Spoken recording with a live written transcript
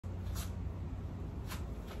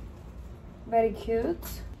Very cute.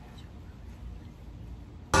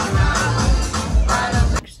 I'm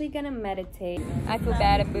actually gonna meditate. I feel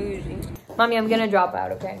bad and bougie. Mommy, I'm gonna drop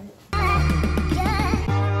out, okay?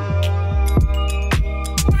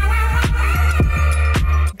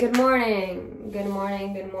 Good morning. Good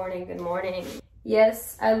morning, good morning, good morning.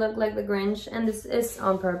 Yes, I look like the Grinch, and this is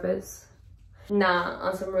on purpose. Nah,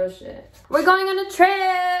 on some real shit. We're going on a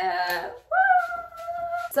trip! Woo!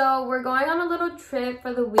 So we're going on a little trip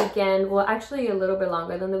for the weekend. Well, actually a little bit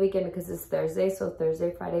longer than the weekend because it's Thursday. So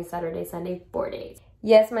Thursday, Friday, Saturday, Sunday, 4 days.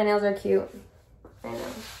 Yes, my nails are cute. I know.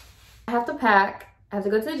 I have to pack. I have to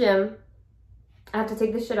go to the gym. I have to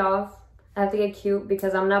take this shit off. I have to get cute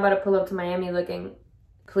because I'm not about to pull up to Miami looking,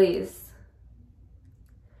 please.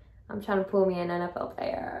 I'm trying to pull me an NFL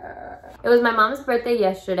player. It was my mom's birthday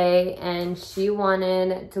yesterday and she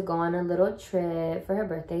wanted to go on a little trip for her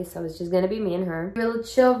birthday. So it's just gonna be me and her. Real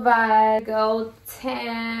chill vibe, go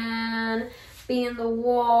tan, be in the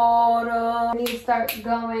water. I need to start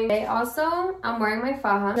going. Okay, also, I'm wearing my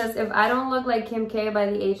faja because if I don't look like Kim K by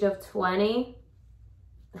the age of 20,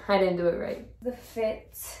 I didn't do it right. The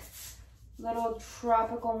fit, little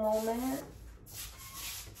tropical moment.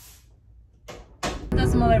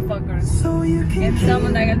 This motherfucker. So you can it's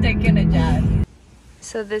someone that can take in a job.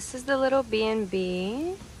 So this is the little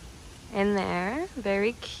B&B in there.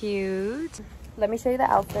 Very cute. Let me show you the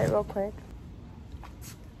outfit real quick.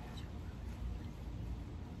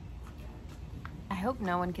 I hope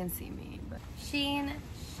no one can see me. But Shein,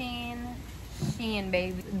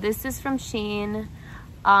 baby. This is from Shein.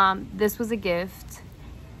 This was a gift.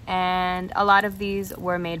 And a lot of these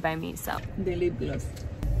were made by me, so. The lip gloss.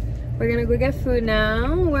 We're gonna go get food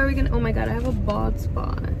now. Where are we gonna? Oh my god, I have a bald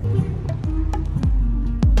spot.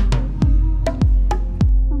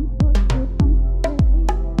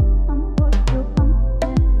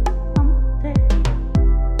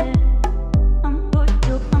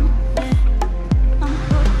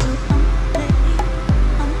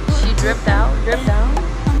 She dripped out, dripped out.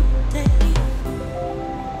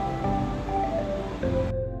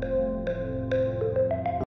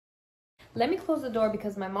 Let me close the door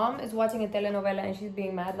because my mom is watching a telenovela and she's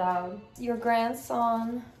being mad loud. Your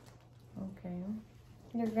grandson. Okay.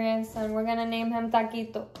 Your grandson. We're gonna name him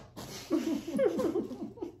Taquito.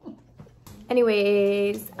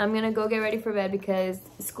 Anyways, I'm gonna go get ready for bed because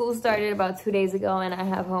school started about 2 days ago and I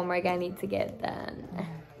have homework I need to get done.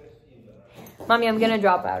 Mommy, I'm gonna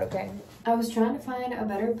drop out, okay? I was trying to find a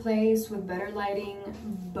better place with better lighting,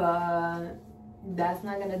 but that's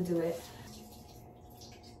not gonna do it.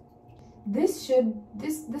 This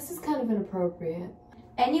is kind of inappropriate.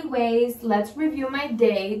 Anyways, let's review my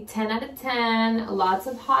day. 10 out of 10. Lots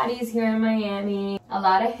of hotties here in Miami. A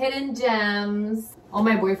lot of hidden gems. All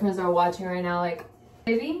my boyfriends are watching right now like,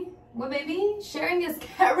 baby? What, baby? Sharing is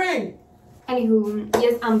caring. Anywho,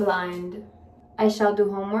 yes, I'm blind. I shall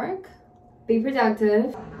do homework. Be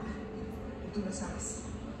productive.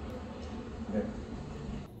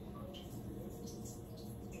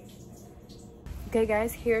 Okay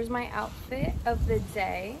guys, here's my outfit of the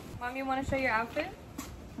day. Mom, you want to show your outfit?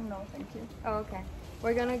 No, thank you. Oh, okay.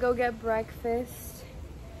 We're gonna go get breakfast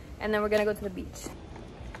and then we're gonna go to the beach.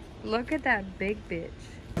 Look at that big bitch.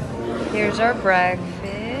 Here's our breakfast.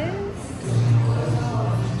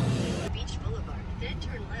 Beach Boulevard, then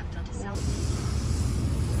turn left onto South.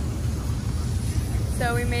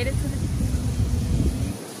 So we made it to the beach.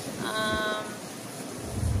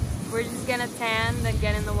 We're just gonna tan, then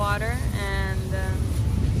get in the water, and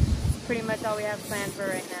that's pretty much all we have planned for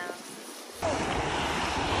right now.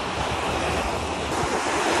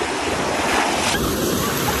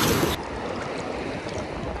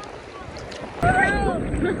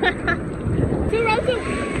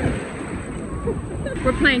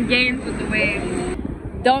 We're playing games with the waves.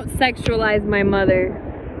 Don't sexualize my mother.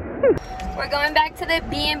 We're going back to the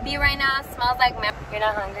B&B right now. It smells like milk. You're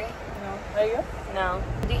not hungry? No. Are you? No.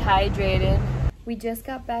 Dehydrated. We just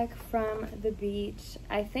got back from the beach.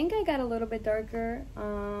 I think I got a little bit darker.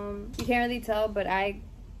 You can't really tell, but I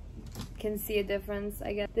can see a difference,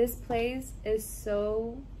 I guess. This place is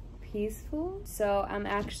so peaceful, so I'm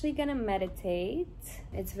actually gonna meditate.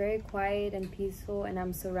 It's very quiet and peaceful, and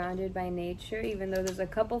I'm surrounded by nature, even though there's a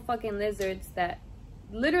couple fucking lizards that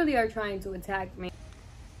literally are trying to attack me.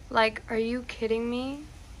 Like, are you kidding me?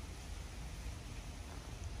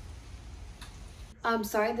 I'm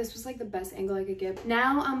sorry, this was like the best angle I could get.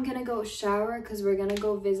 Now I'm gonna go shower because we're gonna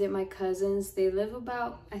go visit my cousins. They live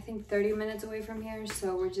about, I think, 30 minutes away from here,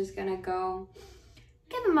 so we're just gonna go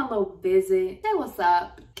give them a little visit. Say what's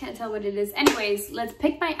up. Can't tell what it is. Anyways, let's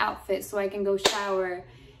pick my outfit so I can go shower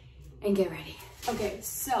and get ready. Okay,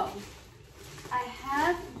 so I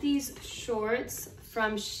have these shorts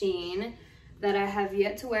from Shein that I have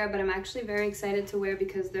yet to wear, but I'm actually very excited to wear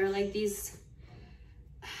because they're like these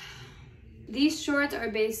shorts are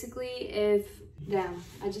basically damn,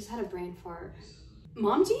 I just had a brain fart.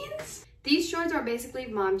 Mom jeans? These shorts are basically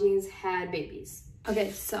if mom jeans had babies.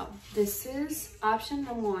 Okay, so this is option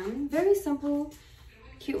number 1. Very simple,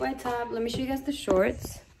 cute white top. Let me show you guys the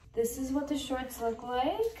shorts. This is what the shorts look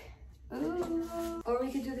like. Ooh. Or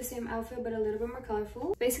we could do the same outfit but a little bit more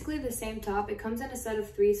colorful. Basically the same top. It comes in a set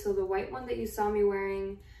of 3. So the white one that you saw me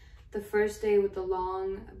wearing the first day with the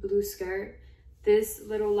long blue skirt, this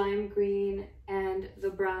little lime green, and the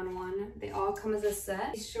brown one, they all come as a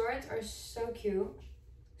set. These shorts are so cute.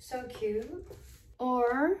 So cute.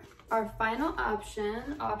 Or our final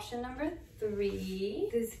option, option number 3,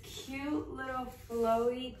 this cute little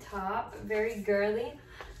flowy top, very girly.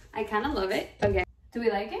 I kind of love it. Okay, do we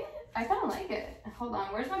like it? I kind of like it. Hold on,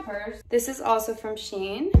 where's my purse? This is also from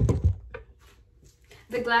Shein.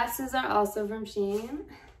 The glasses are also from Shein.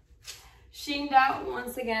 Sheined out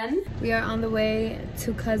once again. We are on the way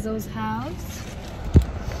to Cuzzo's house.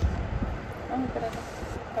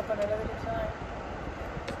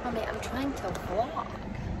 Mommy, I'm trying to vlog.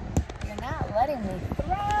 You're not letting me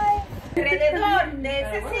thrive. Alrededor de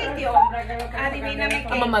ese sitio, adivíname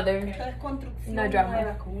qué. I'm a mother. No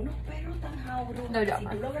drama. No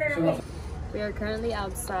drama. We are currently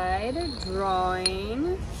outside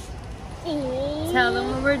drawing. Tell them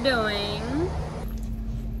what we're doing.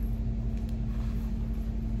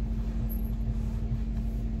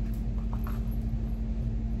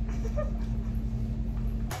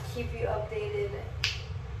 Keep you updated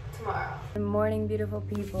tomorrow. Good morning, beautiful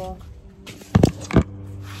people.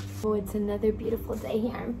 Oh, it's another beautiful day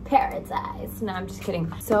here in paradise. No, I'm just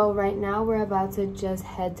kidding. So right now we're about to just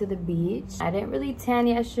head to the beach. I didn't really tan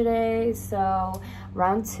yesterday, so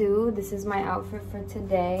round 2. This is my outfit for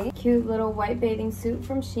today. Cute little white bathing suit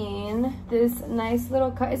from Shein. This nice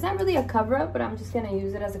little it's not really a cover-up, but I'm just gonna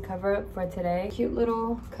use it as a cover-up for today. Cute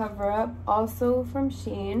little cover-up, also from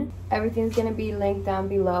Shein. Everything's gonna be linked down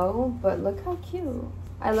below, but look how cute.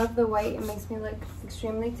 I love the white. It makes me look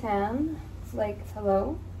extremely tan. Like,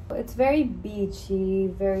 hello. It's very beachy,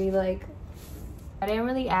 very like, I didn't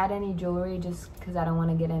really add any jewelry just because I don't want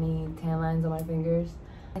to get any tan lines on my fingers.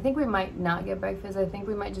 I think we might not get breakfast. I think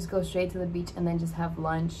we might just go straight to the beach and then just have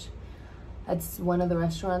lunch. It's one of the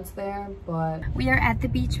restaurants there, but we are at the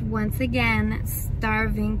beach once again,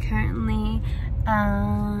 starving currently.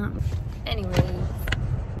 Anyway,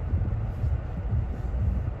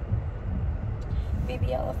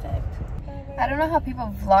 baby elephant. I don't know how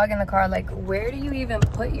people vlog in the car. Like, where do you even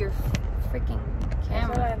put your freaking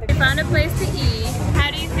camera? We found a place to eat.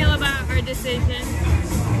 How do you feel about our decision?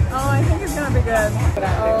 Oh, I think it's gonna be good.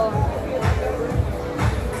 Oh.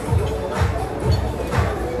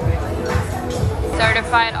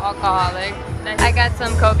 Certified alcoholic. I got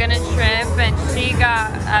some coconut shrimp and she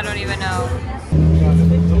got, I don't even know.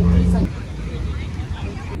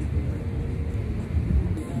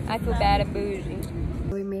 I feel bad and bougie.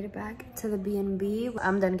 We made it back to the B&B.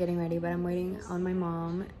 I'm done getting ready, but I'm waiting on my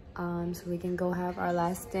mom so we can go have our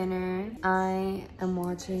last dinner. I am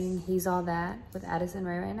watching He's All That with Addison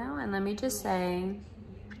Rae right now, and let me just say,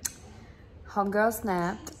 homegirl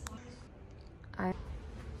snapped.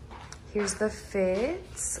 Here's the fit.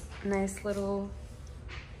 Nice little,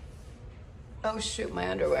 oh shoot, my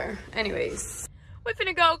underwear. Anyways, we're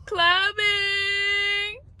finna go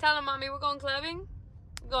clubbing. Tell them, mommy, we're going clubbing.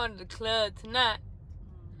 We're going to the club tonight.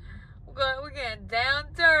 We're getting down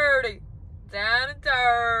dirty. Down and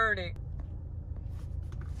dirty.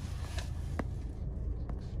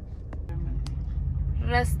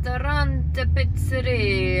 Restaurante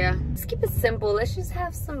pizzeria. Let's keep it simple. Let's just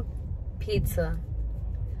have some pizza.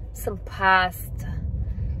 Some pasta.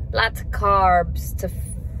 Lots of carbs to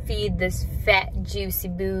feed this fat, juicy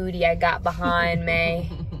booty I got behind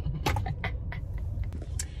me.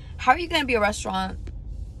 How are you gonna be a restaurant?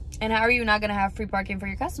 And how are you not gonna have free parking for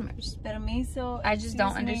your customers? Permiso. I just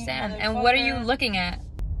don't understand. And what are you looking at?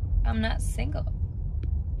 I'm not single.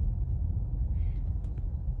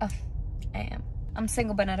 Oh, I am. I'm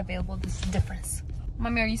single but not available. This is the difference.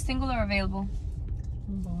 Mommy, are you single or available?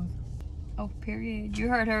 Both. Oh, period. You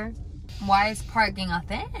heard her. Why is parking a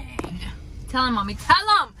thing? Tell him, mommy. Tell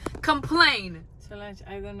him. Complain. Solange,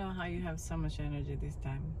 I don't know how you have so much energy this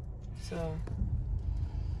time. So.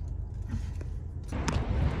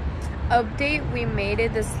 Update, we made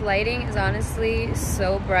it. This lighting is honestly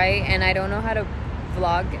so bright and I don't know how to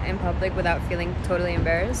vlog in public without feeling totally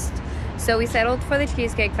embarrassed. So we settled for the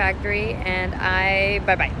Cheesecake Factory and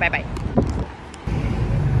bye-bye.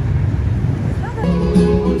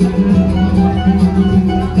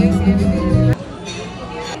 Is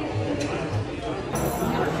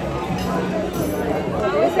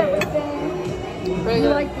everything? Pretty You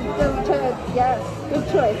good. like the yes. Good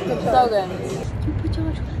choice. Good choice. So good.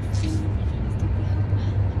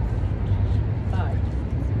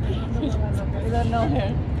 We don't know her.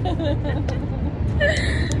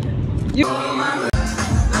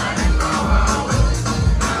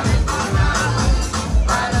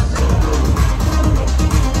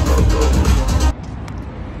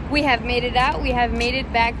 We have made it out. We have made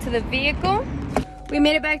it back to the vehicle. We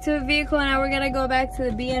made it back to the vehicle, and now we're gonna go back to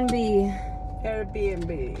the B&B.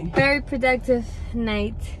 Airbnb. Very productive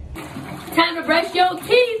night. Time to brush your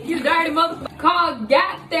teeth, you dirty motherfucker. Call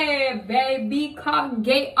got there, baby. Call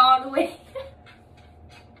gate all the way.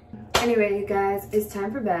 Anyway, you guys, it's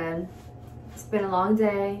time for bed. It's been a long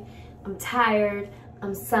day. I'm tired.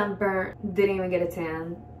 I'm sunburnt. Didn't even get a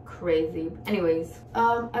tan. Crazy. Anyways,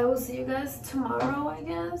 I will see you guys tomorrow, I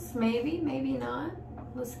guess. Maybe, maybe not.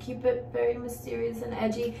 Let's keep it very mysterious and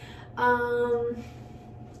edgy. But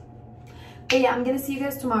yeah, I'm gonna see you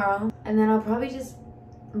guys tomorrow, and then I'll probably just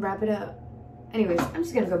wrap it up. Anyways, I'm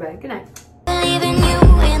just gonna go bed. Good night.